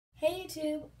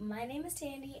YouTube, my name is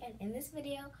Tandy, and in this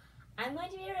video, I'm going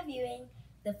to be reviewing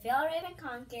the Fjällraven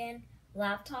Kånken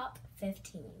Laptop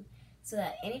 15. So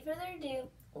without any further ado,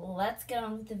 let's get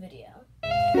on with the video.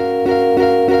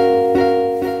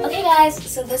 Okay guys,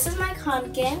 so this is my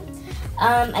Kånken.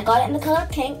 I got it in the color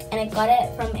pink, and I got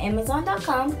it from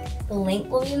Amazon.com. The link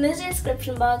will be in the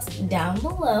description box down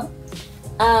below.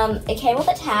 It came with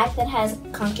a tag that has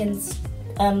Kånken's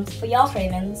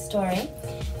Fjällraven story.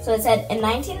 So it said, in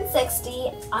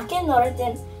 1960, Ake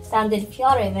Norden founded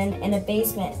Fjällraven in a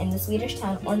basement in the Swedish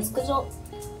town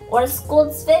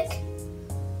Orskoldvik.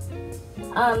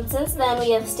 Since then,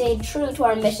 we have stayed true to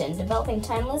our mission, developing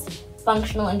timeless,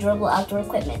 functional, and durable outdoor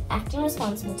equipment, acting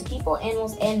responsible to people,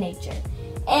 animals, and nature,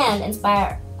 and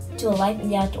inspire to a life in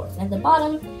the outdoors. And at the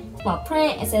bottom, small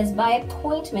print, it says, by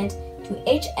appointment to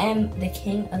HM, the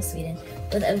King of Sweden,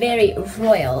 with a very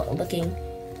royal-looking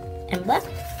emblem.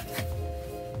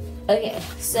 Okay,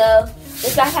 so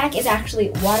this backpack is actually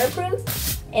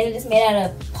waterproof, and it is made out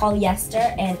of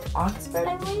polyester and Oxford,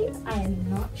 I believe. I am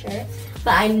not sure,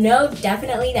 but I know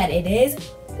definitely that it is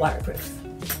waterproof,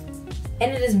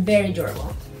 and it is very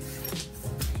durable.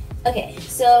 Okay,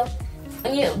 so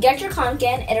when you get your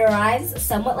Kånken, it arrives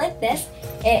somewhat like this.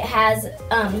 It has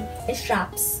its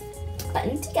straps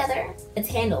buttoned together, its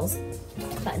handles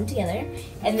buttoned together,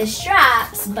 and the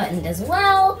straps buttoned as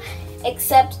well,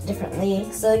 except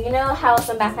differently. So you know how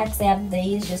some backpacks, they have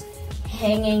these just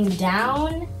hanging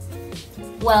down?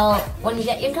 Well, when you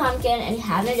get your Kånken and you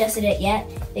haven't adjusted it yet,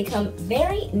 they come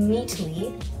very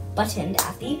neatly buttoned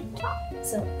at the top.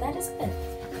 So that is good.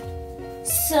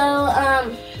 So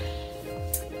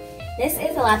this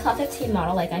is a Laptop 15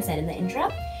 model, like I said in the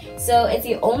intro. So it's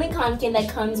the only Kånken that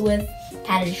comes with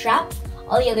padded straps.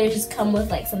 All the others come with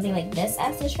like something like this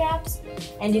as the straps,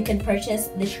 and you can purchase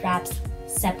the straps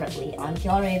separately on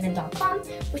fjällraven.com,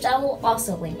 which I will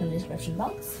also link in the description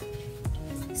box.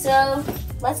 So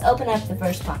let's open up the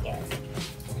first pocket.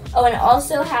 Oh, and it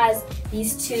also has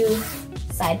these two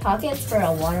side pockets for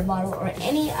a water bottle or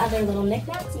any other little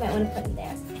knickknacks you might want to put in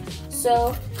there.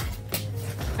 So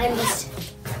I'm just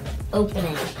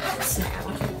opening this now.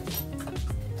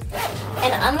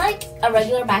 And unlike a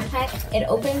regular backpack, it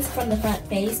opens from the front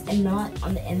face and not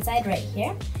on the inside right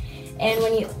here. And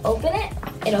when you open it,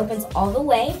 it opens all the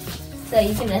way, so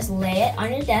you can just lay it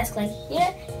on your desk like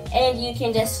here, and you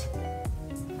can just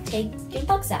take your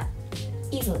books out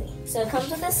easily. So it comes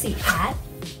with a seat pad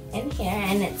in here,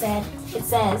 and it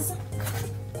says,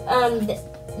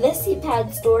 this seat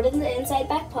pad stored in the inside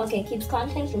back pocket keeps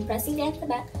contents from pressing down to the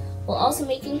back, while also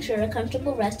making sure a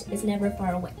comfortable rest is never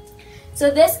far away. So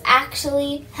this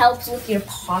actually helps with your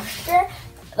posture.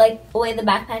 Like the way the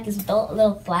backpack is built, a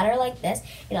little flatter like this.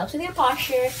 It helps with your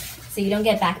posture so you don't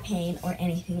get back pain or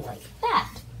anything like that.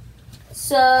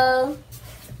 So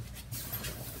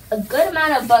a good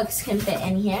amount of books can fit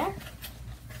in here.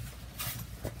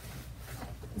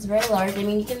 It's very large. I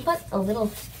mean, you can put a little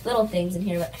things in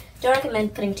here, but don't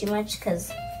recommend putting too much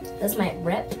because this might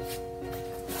rip.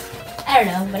 I don't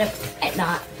know, but it might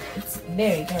not. It's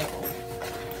very durable.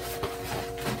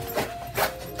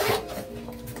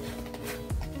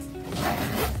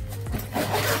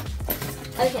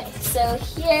 Okay, so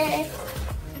here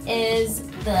is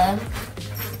the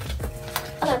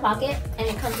other pocket, and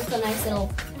it comes with a nice little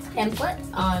pamphlet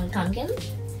on Kånken.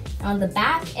 On the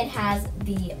back, it has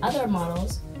the other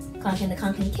models, Kånken, the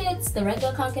Kånken Kids, the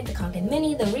regular Kånken, the Kånken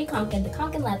Mini, the Kånken, the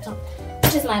Kånken Laptop,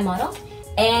 which is my model,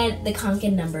 and the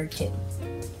Kånken number 2.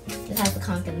 It has the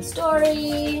Kånken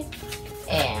story,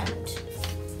 and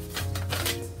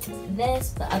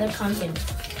this, the other Kånken,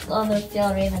 the other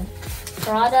Fjällraven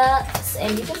products,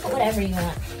 and you can put whatever you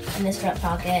want in this front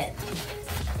pocket.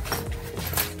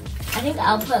 I think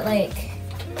I'll put like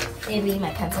maybe my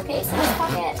pencil case in this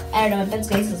pocket. I don't know, my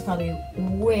pencil case is probably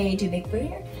way too big for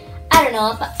here. I don't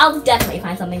know, but I'll definitely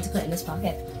find something to put in this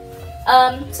pocket.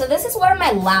 So this is where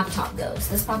my laptop goes,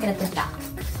 this pocket at the back.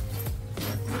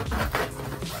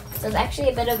 So it's actually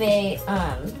a bit of a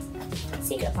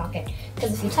secret pocket,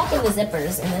 because if you tuck in the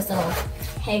zippers in this little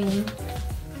hanging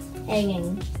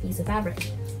piece of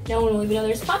fabric, no one will even know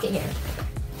there's a pocket here,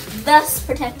 thus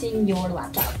protecting your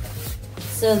laptop.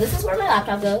 So this is where my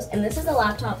laptop goes, and this is a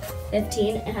Laptop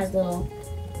 15. It has a little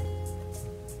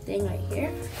thing right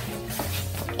here,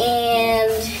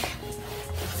 and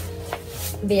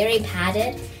very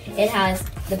padded. It has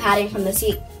the padding from the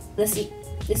seat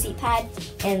pad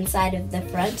inside of the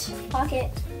front pocket,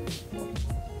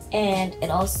 and it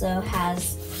also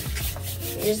has,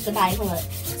 here's the padding from the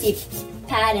seat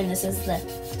pad, and this is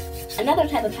another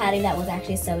type of padding that was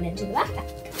actually sewn into the backpack.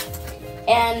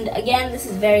 And again, this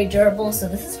is very durable, so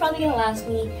this is probably going to last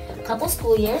me a couple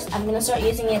school years. I'm going to start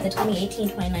using it the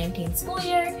 2018-2019 school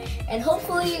year, and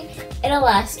hopefully it'll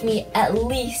last me at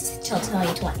least till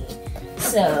 2020.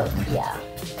 So, yeah.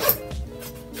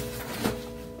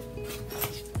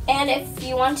 And if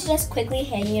you want to just quickly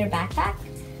hang your backpack,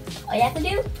 all you have to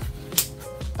do,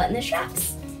 button the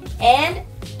straps. And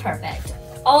perfect.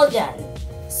 All done.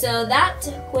 So that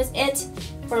was it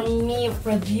for me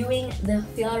reviewing the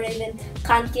Fjällraven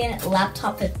Kånken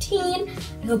Laptop 15.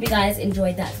 I hope you guys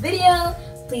enjoyed that video.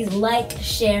 Please like,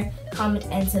 share, comment,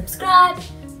 and subscribe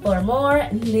for more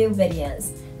new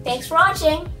videos. Thanks for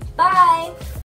watching. Bye!